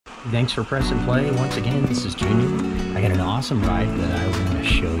Thanks for pressing play. Once again, this is Junior. I got an awesome ride that I want to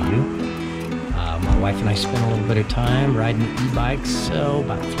show you. My wife and I spent a little bit of time riding e-bikes, so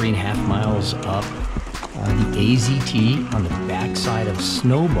about 3.5 miles up the AZT on the backside of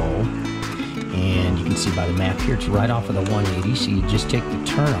Snowbowl. And you can see by the map here, it's right off of the 180, so you just take the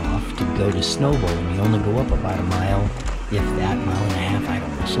turn off to go to Snowbowl, and you only go up about a mile, if that, 1.5 miles, I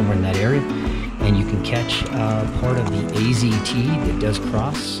don't know, somewhere in that area. And you can catch part of the AZT that does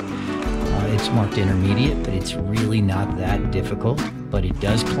cross. It's marked intermediate, but it's really not that difficult, but it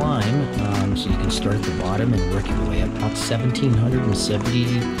does climb, so you can start at the bottom and work your way up about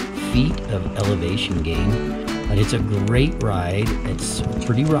 1,770 feet of elevation gain. But it's a great ride. It's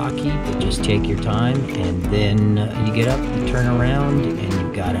pretty rocky, but just take your time, and then you get up, you turn around, and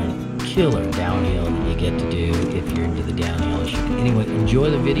you've got a killer downhill that you get to do if you're into the downhill issue. Anyway, enjoy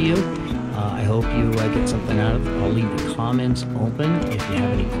the video. I hope you get something out of it. I'll leave the comments open if you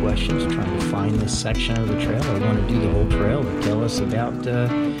have any questions trying to find this section of the trail or want to do the whole trail, or tell us about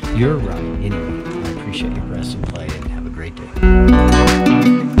your ride. Anyway, I appreciate your press and play, and have a great day.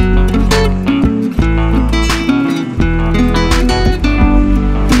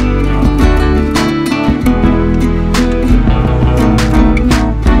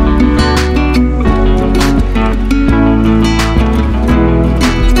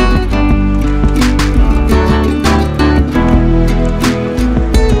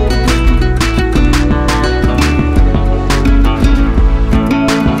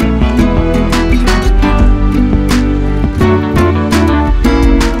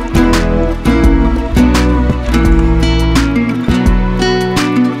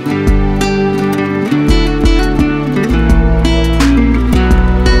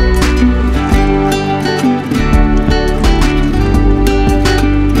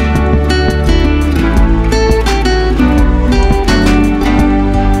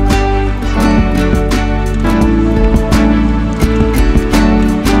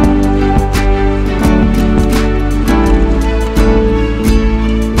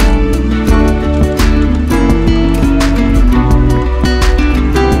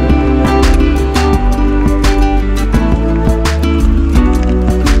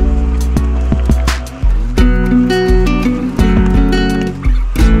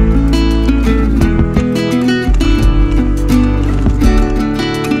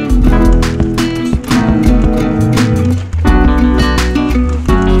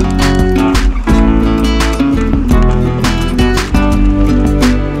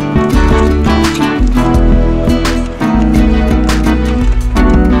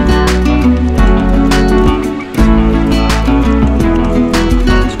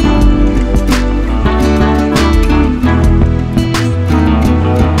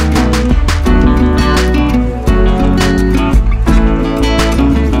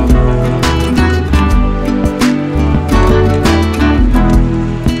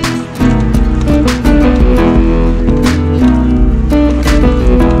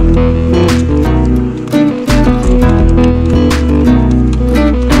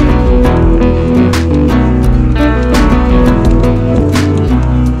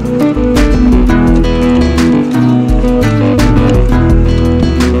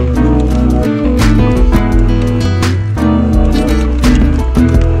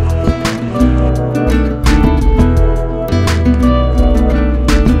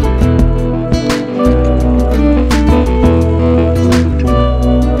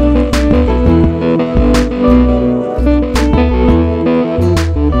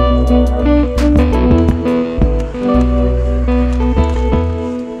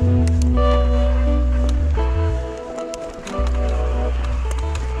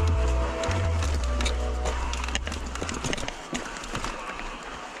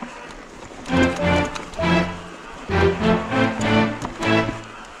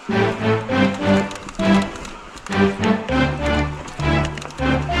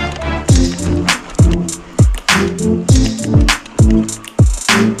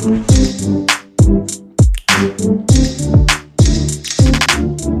 Thank you.